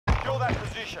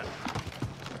position.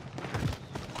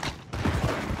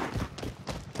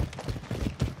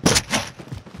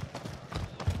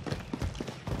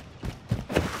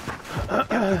 Get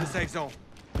to the safe zone.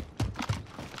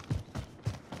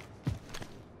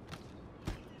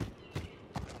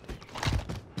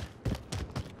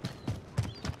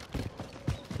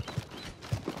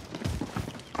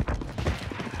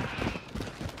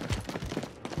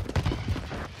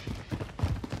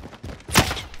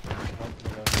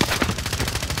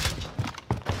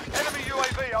 Enemy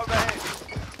UAV overhead.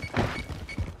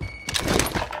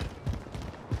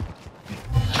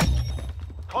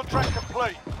 Contract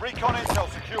complete. Recon intel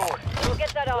secured. We'll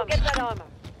get that armor. Get that armor.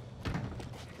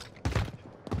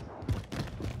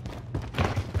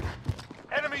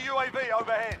 Enemy UAV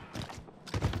overhead.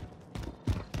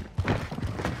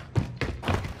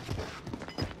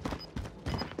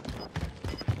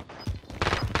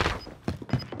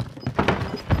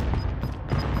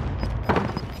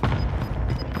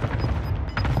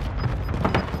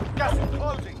 Gas is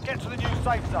closing. Get to the new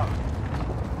safe zone.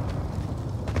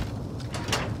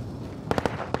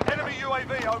 Enemy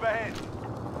UAV overhead.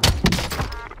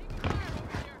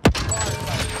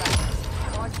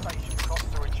 Fire station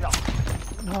costs are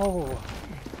adjusted. No.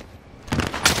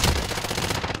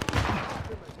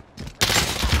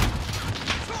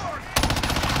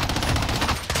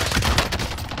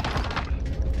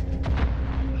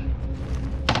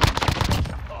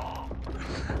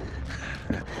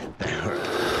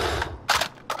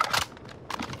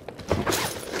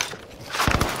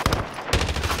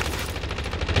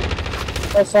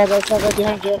 Right side, right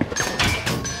behind you.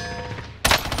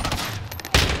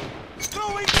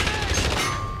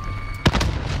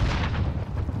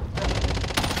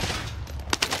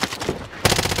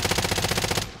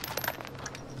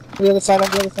 On the other side, on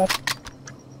the other side.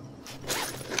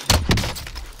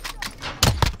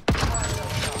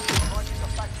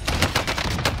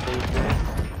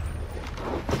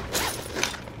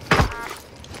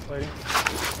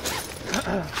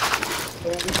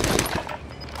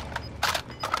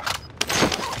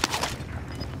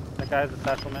 That guy has a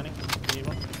satchel, Manny. You need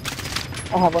one?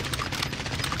 I have one.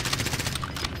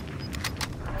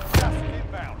 Gas is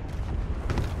inbound.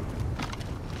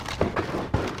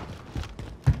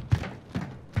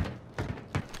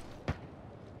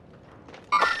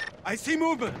 I see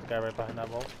movement. Guy right behind that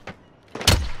wall.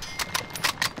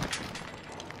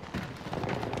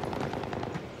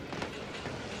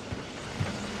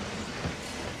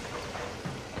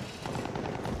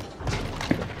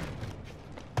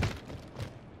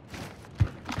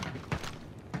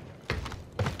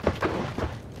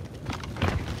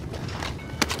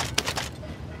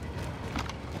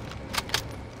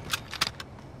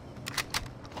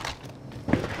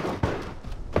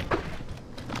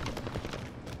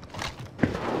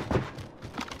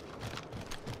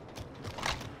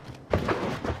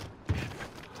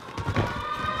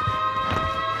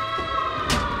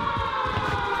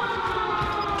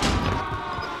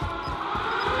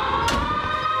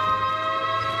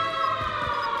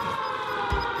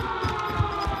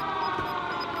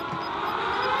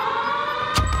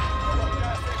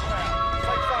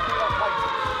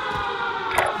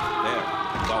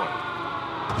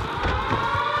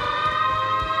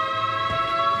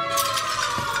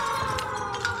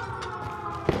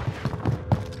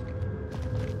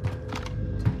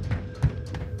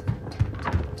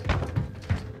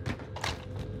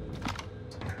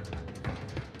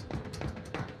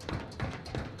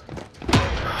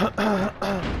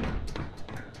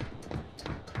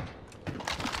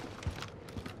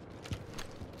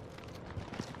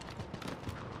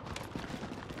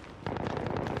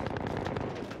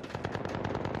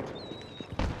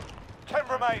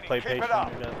 Remaining. Play Keep patient. it up.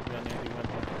 We got an easy win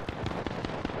here.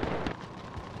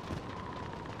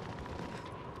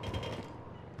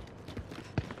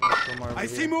 There's more over I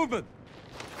see here. movement.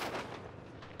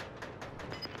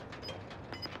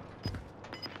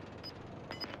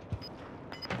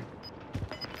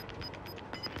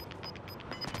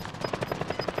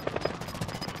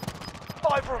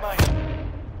 Five remaining.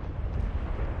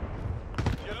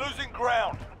 You're losing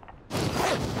ground.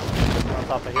 On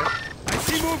top of here. I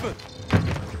see movement.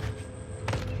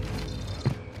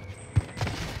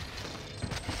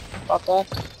 Got that.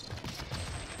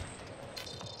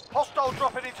 Hostile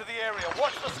dropping into the area.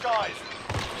 Watch the skies.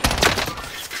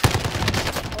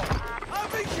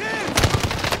 I've been killed.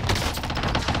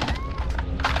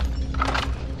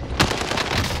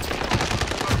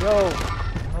 Yo,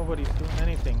 nobody's doing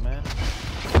anything, man.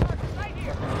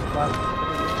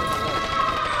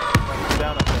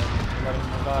 Down up there. Letting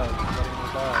them die. Letting them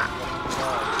die. Letting them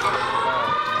die. Letting them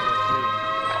die.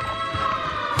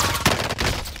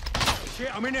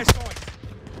 shit, I'm in their sights.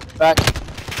 Back.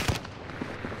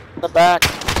 The back.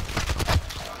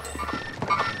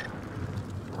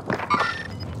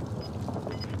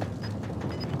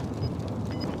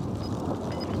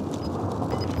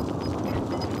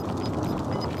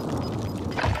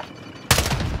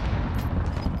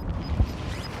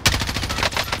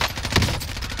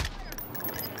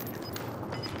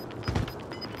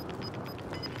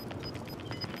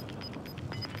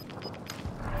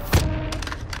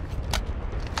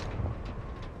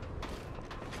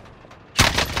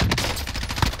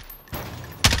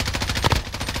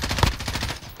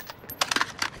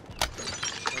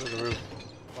 Go to the roof.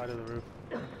 Fly to the roof.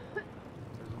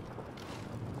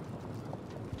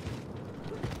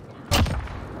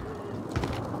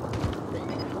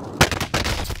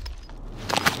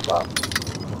 Wow.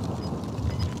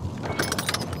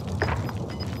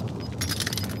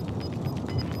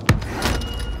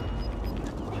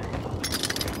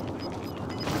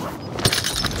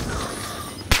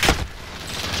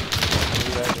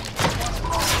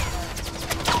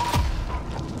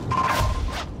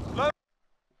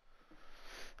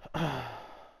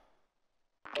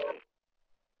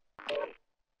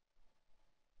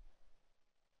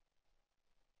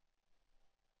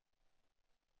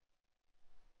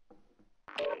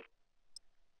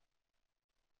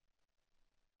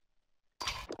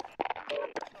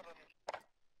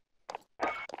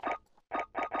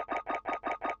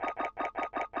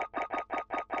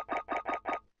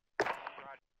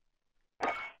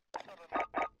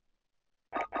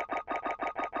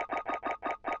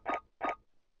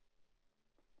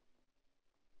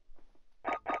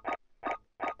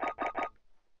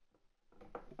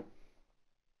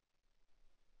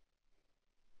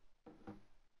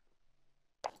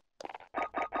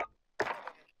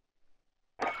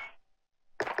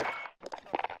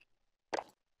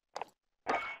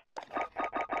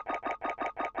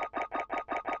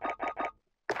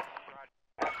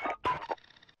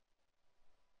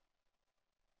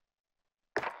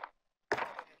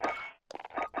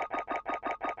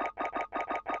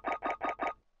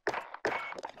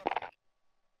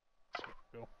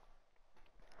 Go.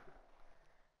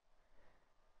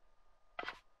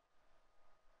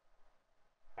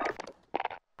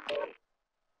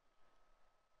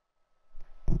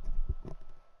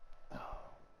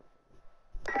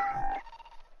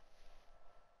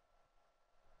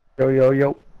 Yo, yo,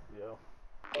 yo. Yo.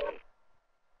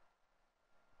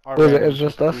 Our Who is it? man It's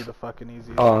just should us? be the fucking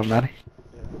easiest. Oh, Manny.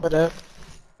 What up?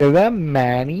 Is that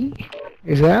Manny?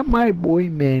 Is that my boy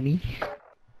Manny?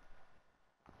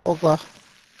 Hola.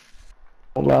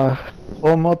 Hola.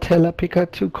 Como te la pica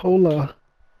tu cola?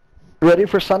 Ready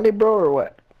for Sunday, bro, or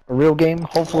what? A real game,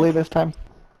 hopefully this time.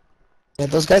 Yeah,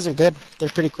 those guys are good. They're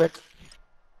pretty quick.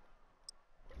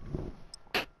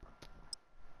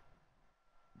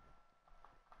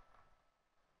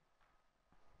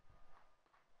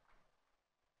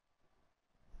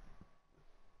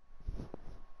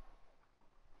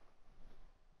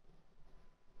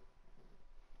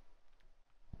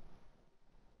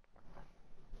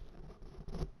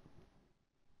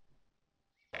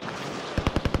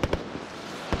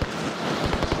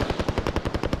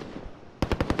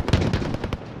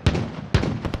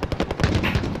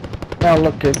 Now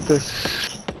look at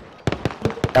this.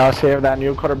 Now see if that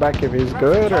new quarterback, if he's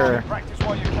good, or Practice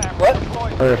while you can. What?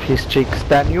 Deploy. or if he's cheeks.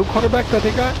 That new quarterback that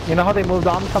they got, you know how they moved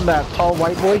on from that tall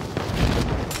white boy?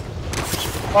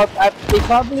 Well, they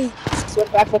probably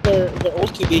went back with their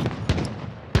old QB.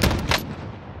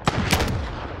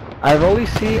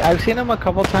 I've seen him a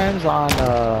couple times on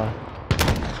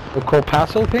the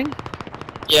Copasso thing,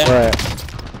 Yeah.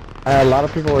 but a lot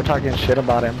of people were talking shit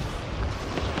about him.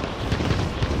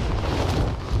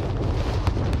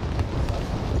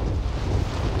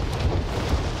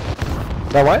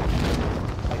 That what?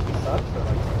 Like he sucks or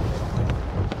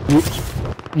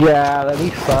like Yeah, that he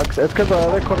sucks. It's because the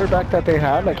other quarterback that they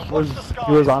had, like he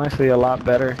was honestly a lot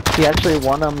better. He actually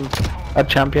won them a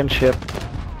championship.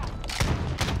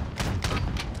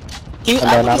 I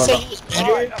then I wouldn't don't say know. he was Alright,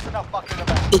 better. that's enough fucking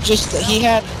about. It just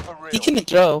he couldn't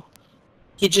throw.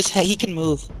 He can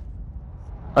move.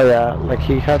 Oh yeah, like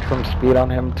he had some speed on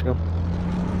him too.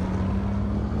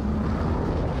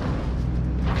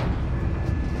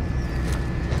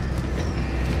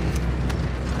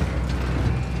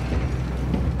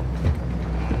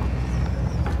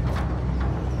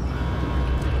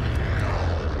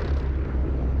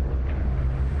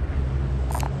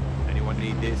 Anyone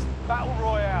need this? Battle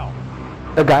Royale.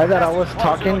 The guy that I was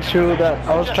talking to, that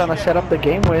I was trying to set up the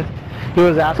game with, he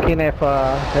was asking if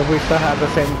we still had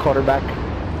the same quarterback.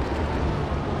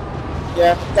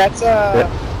 Yeah, that's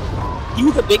He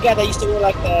was the big guy that used to wear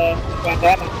like the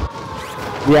bandana.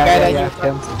 Yeah, Guy yeah, that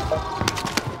him.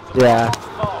 Yeah.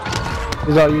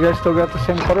 He's like, you guys still got the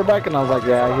same quarterback? And I was like,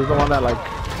 yeah, he's the one that like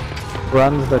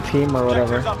runs the team or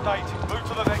whatever. Objectives updated. Move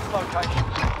to the next location.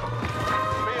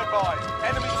 Be advised.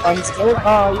 Enemy Oh, he's scared?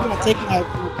 Oh, you're gonna take my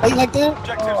play like that?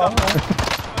 objectives Oh, updated.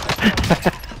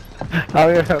 Oh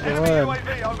yeah, the Enemy one. UAV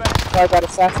overhead. I got a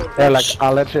satchel. Yeah, like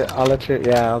I'll let you.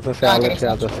 Yeah, I was gonna say I I'll got let you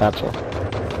have the satchel.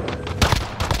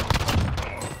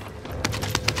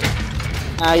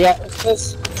 Yeah, it's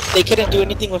because they couldn't do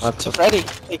anything with That's to Freddy.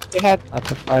 They had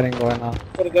Lots of fighting going on.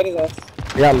 pretty good at us.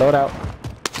 Yeah, loadout.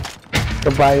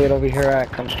 Could buy it over here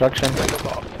at construction.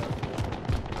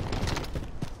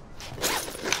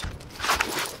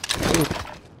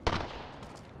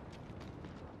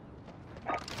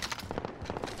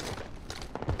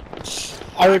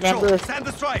 I remember Stand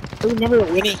the strike.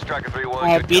 winning,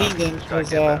 beating them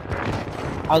because I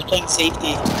was playing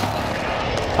safety.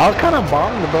 I was kind of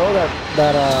bummed, bro,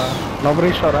 that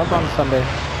nobody showed up on Sunday.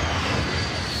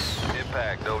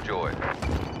 Impact, no joy.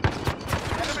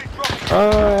 Enemy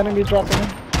dropping. Enemy dropping in.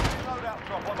 Loadout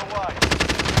drop on the way.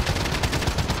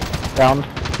 Down.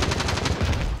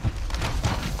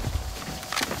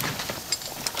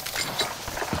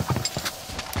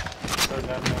 Third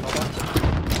down, man.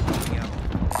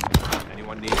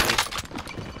 Anyone need me?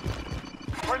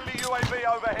 Friendly UAV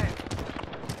overhead.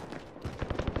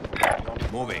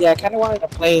 Moving. Yeah, I kind of wanted to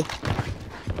play.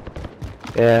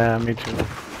 Yeah, me too.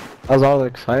 I was all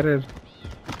excited.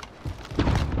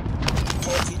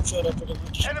 Whole team showed up pretty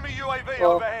much. Enemy UAV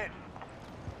Well- overhead.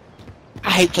 I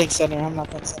hate playing center. I'm not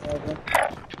playing center ever.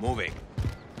 Moving.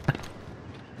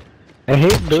 I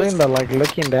hate doing the like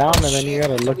looking down and then you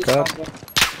gotta look up.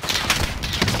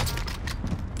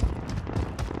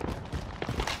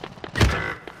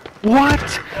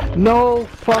 What? No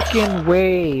fucking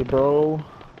way, bro.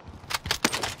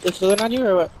 They flew in on you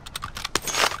or what?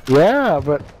 Yeah,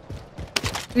 but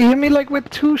he hit me like with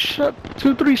 3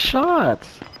 shots.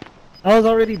 I was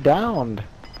already downed.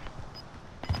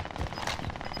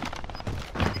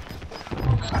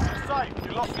 Safe.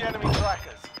 You lost the enemy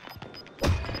trackers.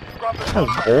 Grab the That's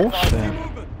contract. bullshit.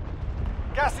 Movement.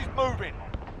 Gas is moving.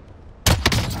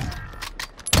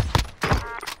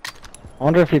 I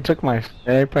wonder if he took my.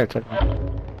 Yeah, he probably took my.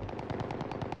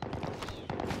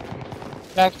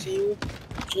 Back to you,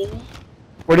 Jimmy.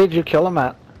 Where did you kill him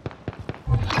at?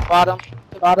 Bottom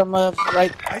of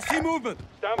right. I see movement.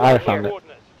 I found it.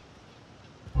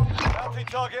 Bounty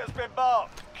target has been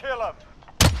marked. Kill him.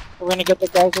 We're gonna get the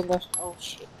guys in there. Oh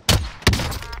shit.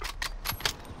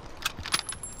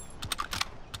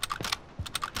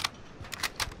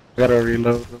 Gotta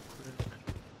reload.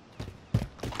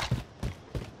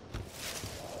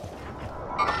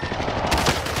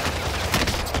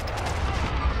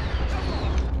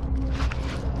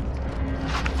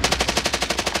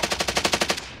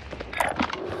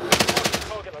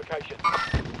 Target location.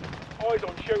 Eyes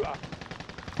on shooter.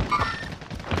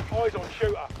 Eyes on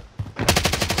shooter.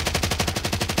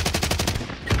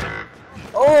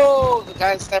 Oh, the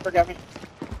guy sniper got me.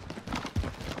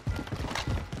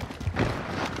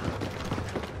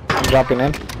 I'm dropping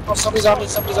in. Oh, somebody's on me.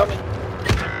 Somebody's on me.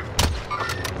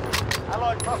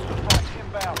 Allied cluster strike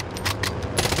inbound.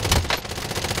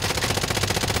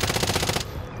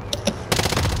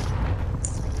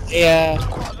 Yeah.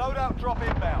 Loadout drop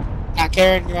inbound.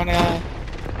 Karen, you're on a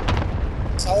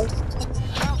solid.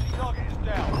 Bounty target is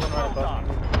down. Well done.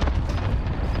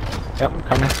 Yep, I'm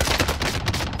coming.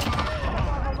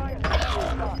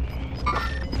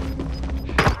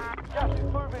 Gas is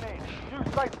moving in.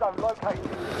 New safe zone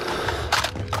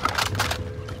located.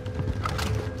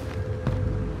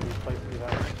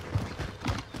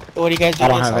 What do you guys do? I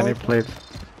don't guys have any solid? plates.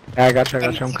 Yeah, I got you.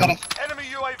 I'm coming. Enemy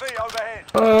UAV overhead.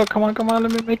 Oh, come on,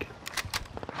 let me make it.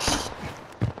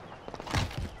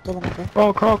 Come on,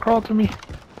 okay. Crawl to me.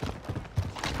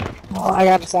 Oh, I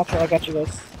got a satchel. I got you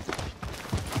guys.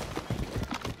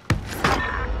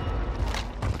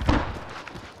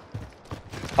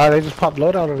 Oh, they just popped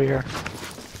loadout over here.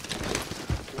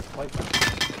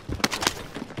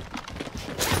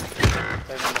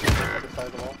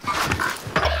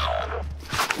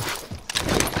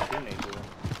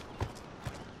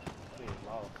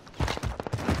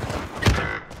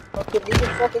 Fucking who the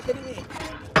fuck is hitting me?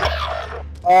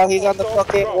 Oh, he's on the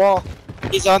fucking wall.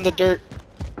 He's on the dirt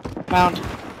mound.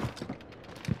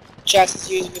 Chaz is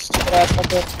using this stupid ass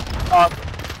fucking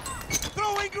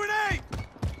Throwing grenade.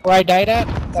 where I died at.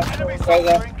 That's Enemy right soldier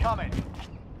there. incoming.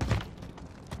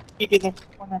 Keep in there.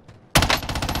 Corner.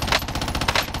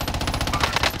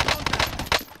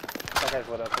 That guy's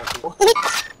what up. What?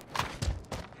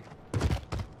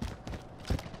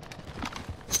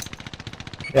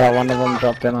 Yeah, one of them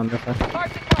dropped in on this one.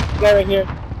 Guy right here.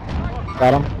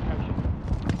 Got him.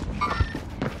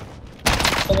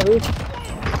 On the roof.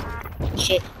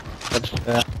 Shit.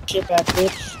 Shit back,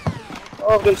 bitch.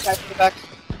 Oh, I'm getting shot from the back.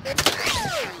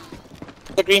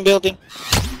 The green building.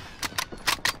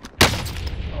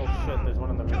 Oh shit, there's one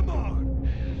on the roof.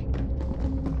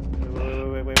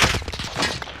 Wait.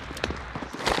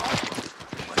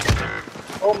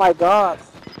 Oh my god.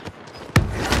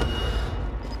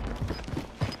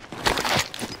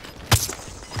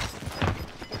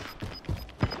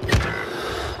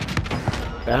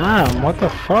 Damn, what the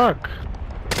fuck?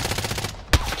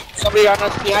 Somebody on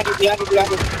us, behind you. Cancel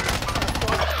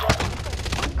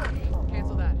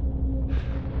that.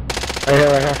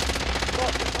 Right here.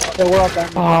 Okay, we're all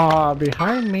done. Ah,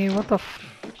 behind me, what the f...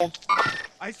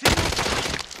 I see you.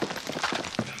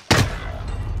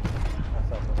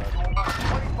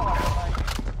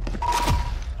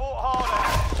 Fought hard.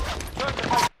 Turn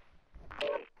to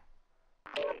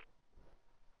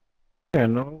Yeah,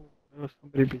 no, there was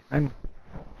somebody behind me.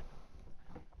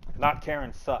 Not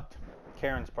Karen sucked.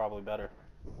 Karen's probably better.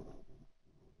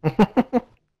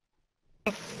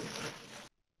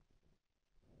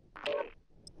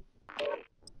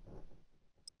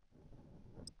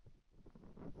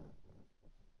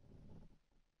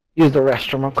 Use the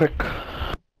restroom real quick.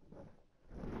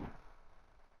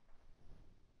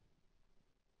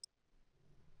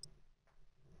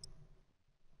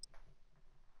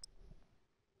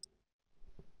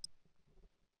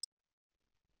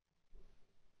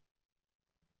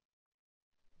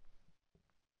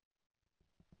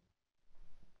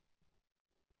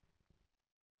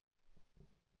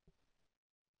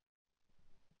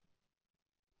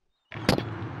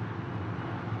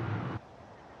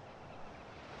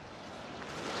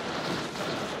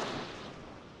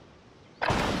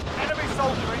 enemy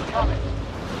soldier incoming.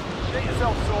 Get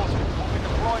yourself sorted. We'll be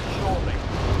deploying shortly.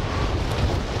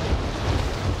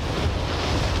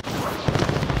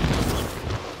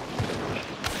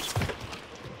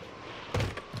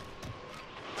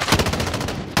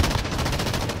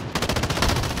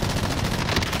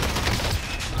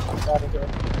 Out of here.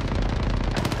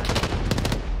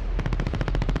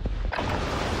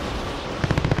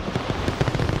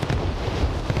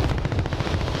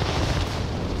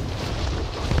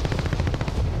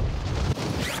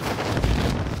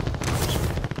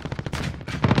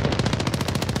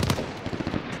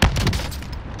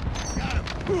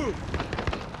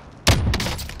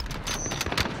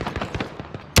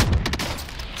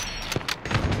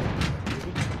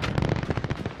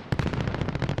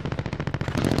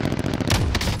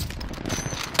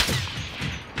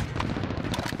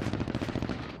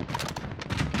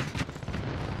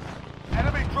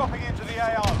 Enemy dropping into the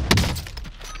AO.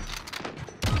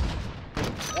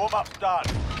 Warm-up's done.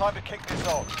 Time to kick this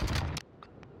off.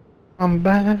 I'm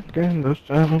back in the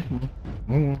saddle.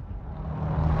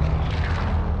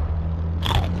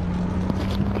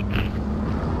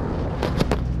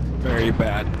 Very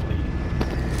bad.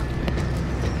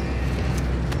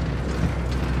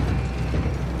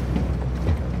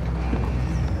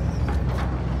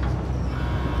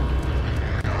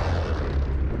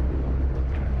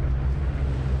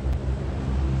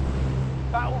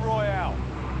 Battle Royale.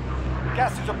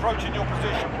 Gas is approaching your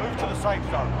position. Move to the safe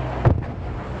zone.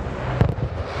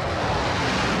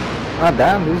 Ah,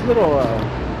 damn, these little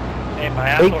Hey,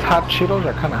 my baked asshole. hot Cheetos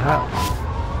are kind of hot.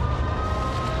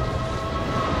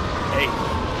 Hey.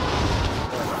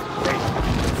 Hey.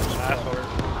 Asshole.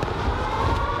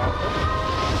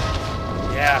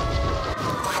 Yeah.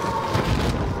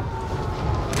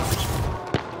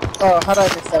 Oh, how did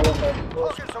I miss that window?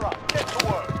 Targets are up. Get to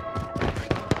work.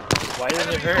 Why does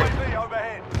Enemy it hurt? UAV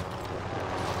overhead.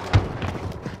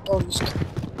 Oh, you st-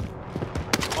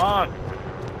 Come on.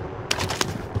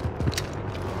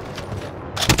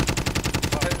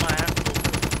 Why is my asshole?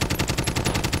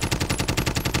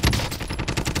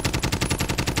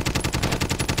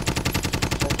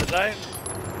 What was I?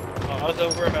 Oh, I was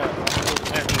over about.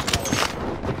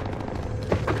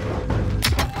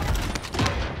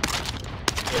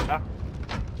 Yeah.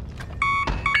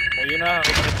 Well, you know how it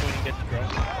is when you get the drone.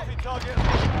 Healthy target.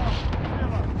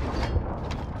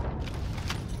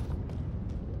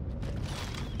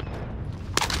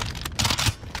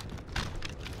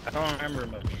 I don't remember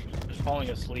much. Just falling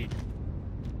asleep.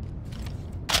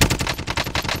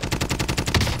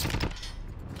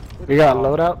 We got a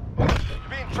loadout. You're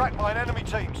being tracked by an enemy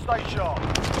team. Stay sharp.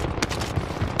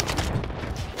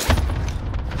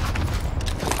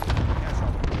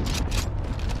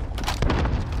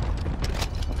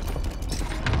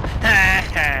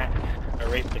 I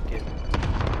raped the kid.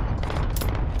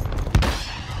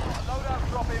 Loadout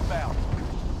drop inbound.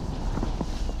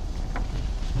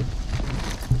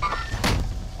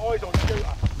 Eyes on shooter.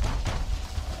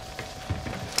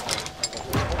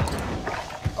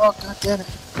 Oh god damn it.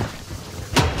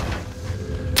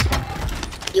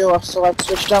 Yo, so I've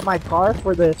switched out my car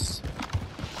for this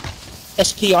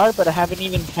SPR, but I haven't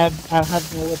even had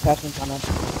no attachments on it.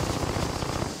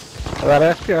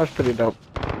 That SPR is pretty dope.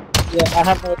 Yeah, I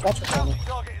have no attachments on Bounty it.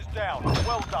 target is down.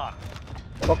 Well done.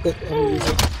 Fuck it, let me use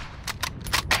it.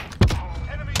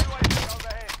 Enemy UAV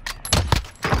overhead.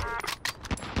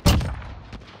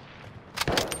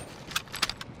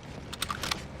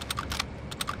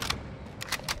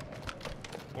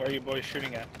 Where are you boys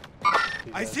shooting at?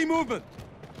 I see movement.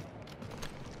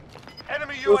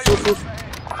 Enemy Oof, UAV oof, oof. overhead.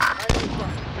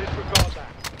 Disregard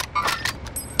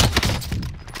that.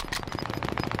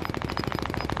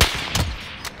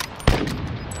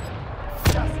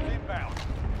 Gas is inbound.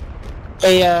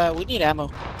 Hey, we need ammo.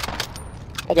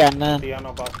 I got none. The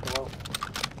ammo box below.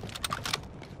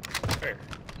 Where?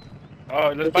 Oh,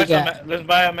 let's What buy you some. got? Let's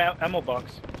buy a ammo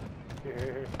box.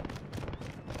 Here.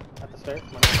 At the stairs?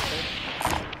 Am I at the stairs?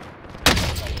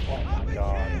 Oh my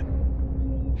god.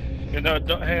 You know,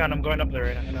 don't, hang on. I'm going up there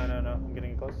right now. No. I'm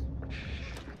getting close.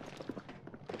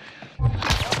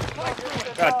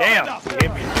 God damn! You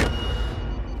hit me.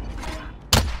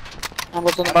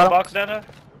 Ammo's on the Ammo bottom. box, Dada?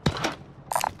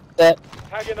 That.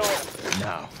 Tagging item.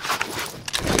 Now.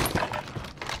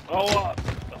 Oh.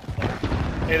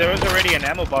 Hey, there was already an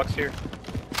ammo box here.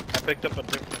 I picked up a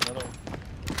different another one.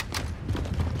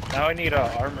 Now I need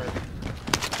armor.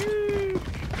 You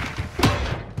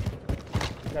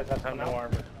guys have I have some no now?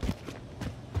 armor.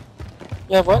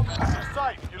 You have what? You're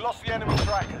safe. You lost the enemy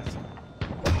trackers.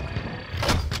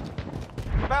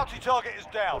 Bounty target is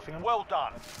down. Pushing him? Well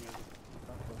done.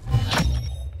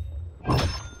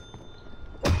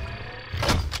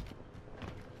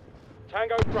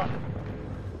 Tango front.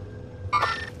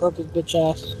 Broke his bitch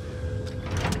ass.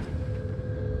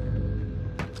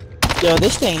 Yo,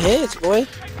 this thing hits, boy.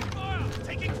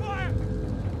 Taking fire.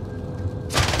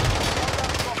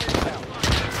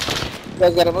 You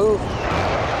guys gotta move.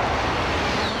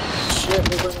 Shit,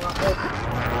 we're going wrong way.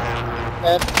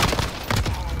 Bad.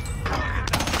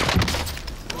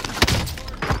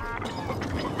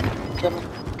 Coming.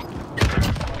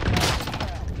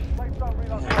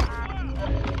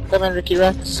 Come in, Ricky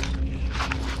Rex.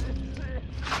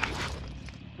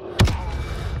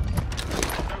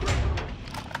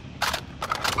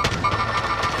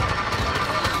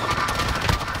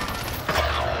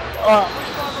 Oh.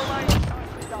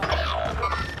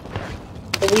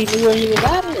 But we knew where he was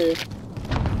at here.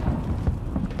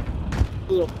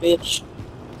 Little bitch.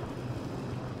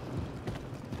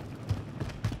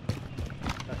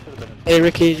 That should have been a Hey,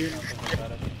 Ricky, you're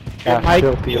Yeah, Mike.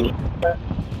 filthy.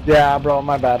 Yeah, bro,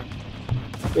 my bad.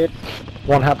 Good.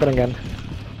 Won't happen again.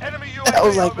 Enemy UAV I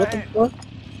was like, what the overhead. fuck?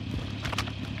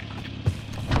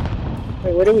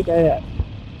 Wait, where did we die at?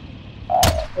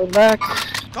 We're back.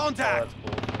 Contact.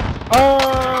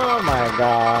 Oh my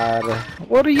god.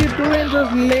 What are you doing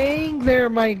just laying there,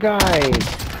 my guy?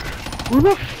 Who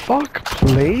the fuck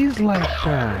plays like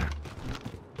that?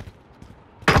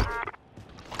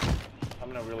 I'm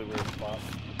in a really weird spot.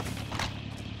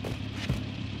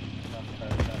 Not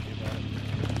too bad.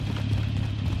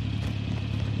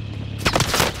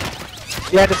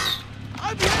 Yeah, just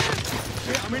I'm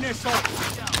here. I'm in assault.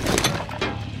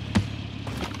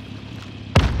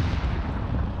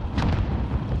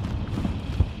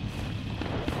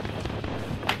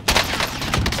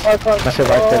 Let's see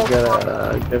if I can get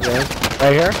a good aim.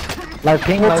 Right here. Live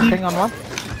ping on one.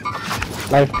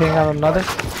 Live ping on another.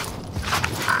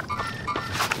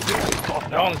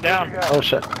 That one's down. Oh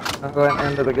shit. I'm going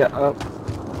into the get up.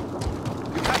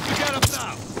 You have to get up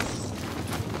now.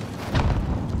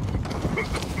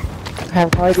 I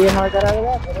have no idea how I got out of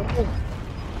that, but I did.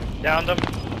 Downed them.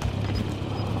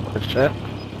 Good shit.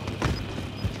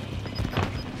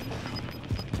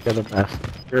 You're the best.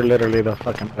 You're literally the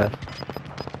fucking best.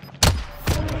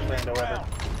 Rando ever.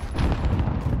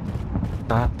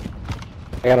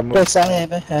 I gotta move. Best I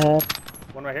ever had.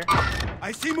 One right here.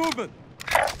 I see movement.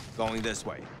 Going this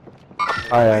way.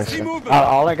 Oh yeah, I see see. movement.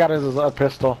 All I got is a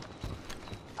pistol.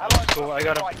 Allied Cool, I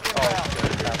got him. strike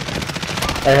inbound.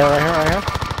 Right here.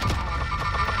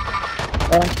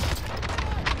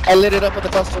 I lit it up with the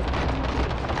cluster.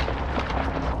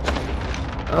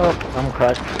 Oh, I'm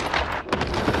cracked.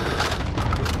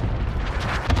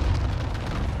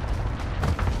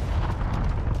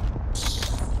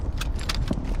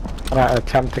 I'm gonna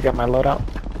attempt to get my loadout.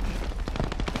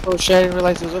 Oh shit, I didn't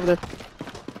realize it was over there.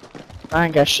 I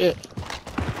ain't got shit.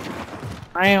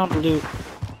 I ain't on the loot.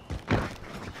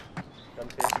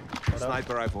 Guns here. What up?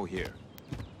 Sniper rifle here.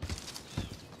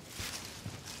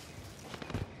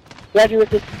 Behind you,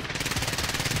 Ricky.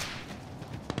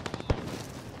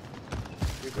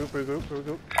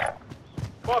 Regroup.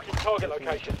 Marking target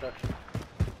location. Stand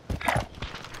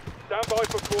by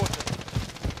for quarter.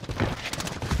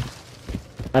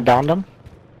 I downed him.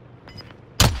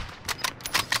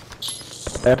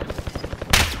 Dead.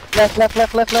 Left. Okay,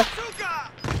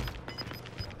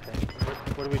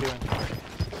 what are we doing?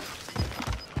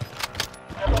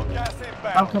 I've got gas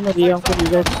inbound. I'm coming to you,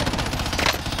 guys.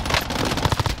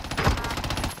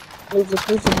 Move.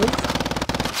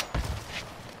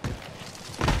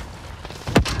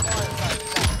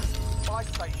 Buy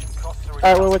station costs are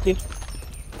Alright, we're with you.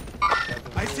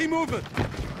 I see movement.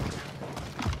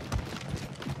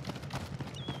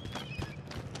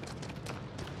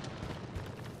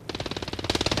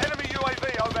 Enemy UAV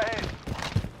overhead.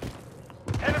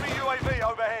 Enemy UAV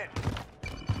overhead.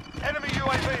 Enemy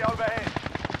UAV overhead.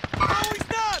 Oh, he's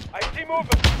done. I see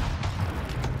movement.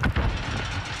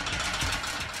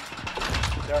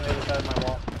 They're on the other side of my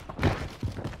wall.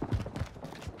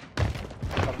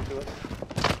 Coming to it.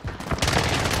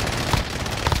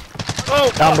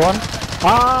 Oh, Downed one.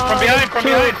 Ah! From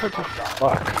behind.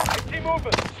 Fuck. I see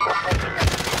movement.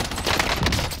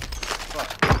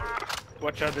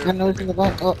 Watch out I there. know it's in the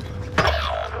back. Oh.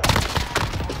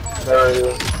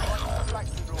 Back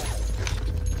to normal.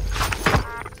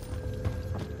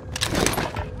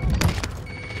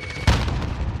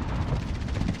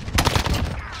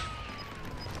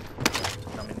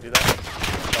 Coming to that.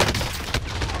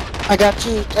 I got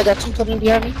two coming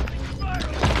behind me.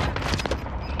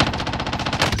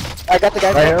 I got the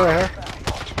guy. Right here.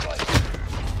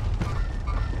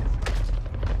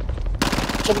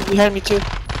 Coming behind me too.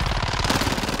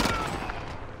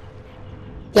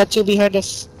 Got two behind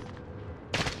us.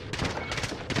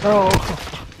 No.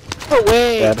 No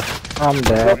way. Dead. I'm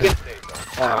dead. Broken.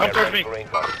 Come towards me.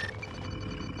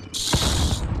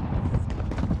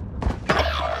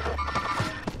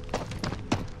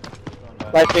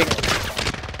 Right big.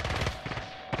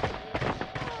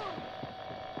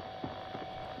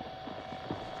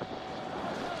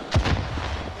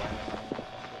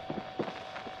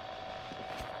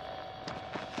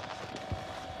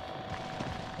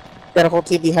 Got a whole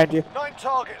team behind you. 9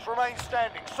 targets remain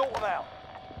standing. Sort them out.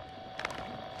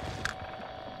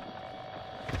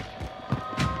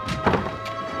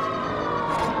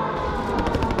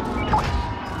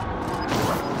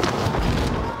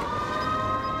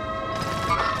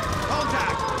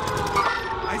 Contact.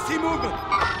 I see movement.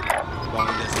 Long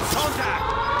distance. Contact.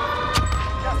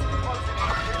 Gas is closing in.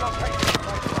 Relocating the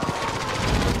safe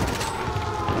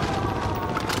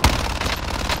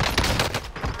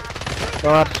zone.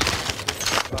 God.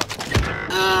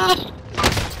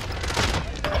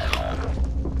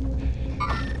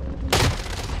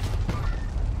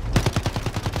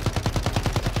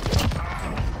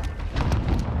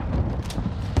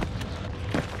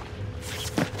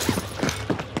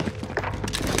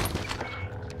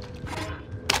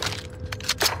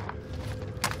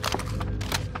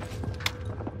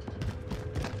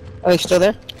 Are they still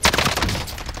there?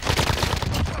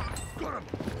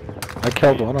 I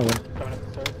killed one of them. Coming up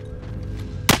the stairs.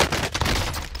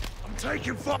 I'm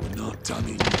taking fuck. Not done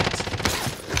it.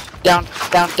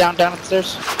 Down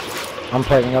upstairs. I'm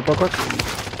plating up real quick.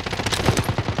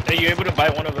 Hey, you able to buy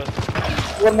one of us?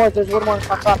 One more, there's one more. On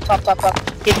top.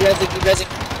 Keep rezzing.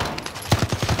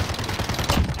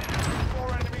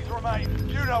 4 enemies remain.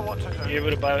 You know what to do. You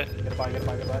able to buy it? Get by.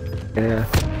 Yeah.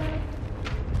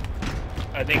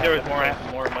 I think there was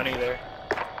more money there.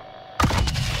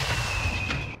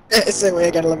 Same way,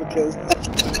 I got 11 kills. Saying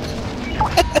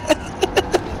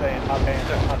hot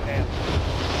pants.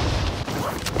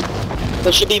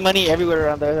 There should be money everywhere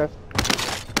around there.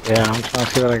 Yeah, I'm trying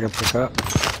to see what I can pick up.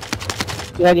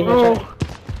 Yeah, give me a Oh. try.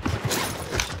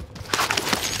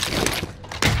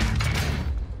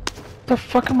 What the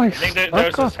fuck am I I think there's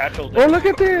stuck a on? satchel Oh, there. look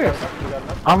at this! You got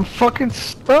enough? I'm fucking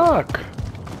stuck!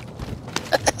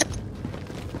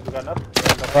 You got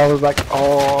enough? I was like,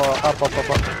 oh, up.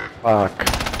 Fuck.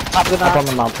 Top of the Up on mountain.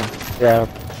 the mountain. Yeah.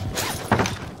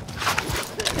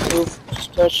 Move.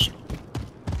 Just push.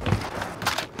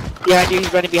 Behind you,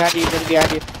 he's running behind you.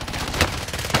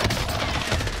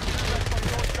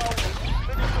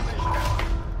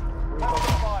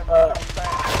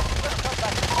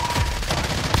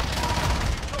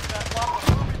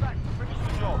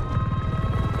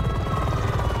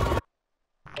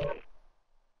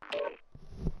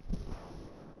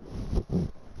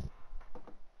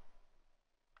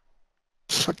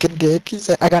 Fucking dick. He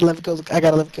said, I got 11 kills.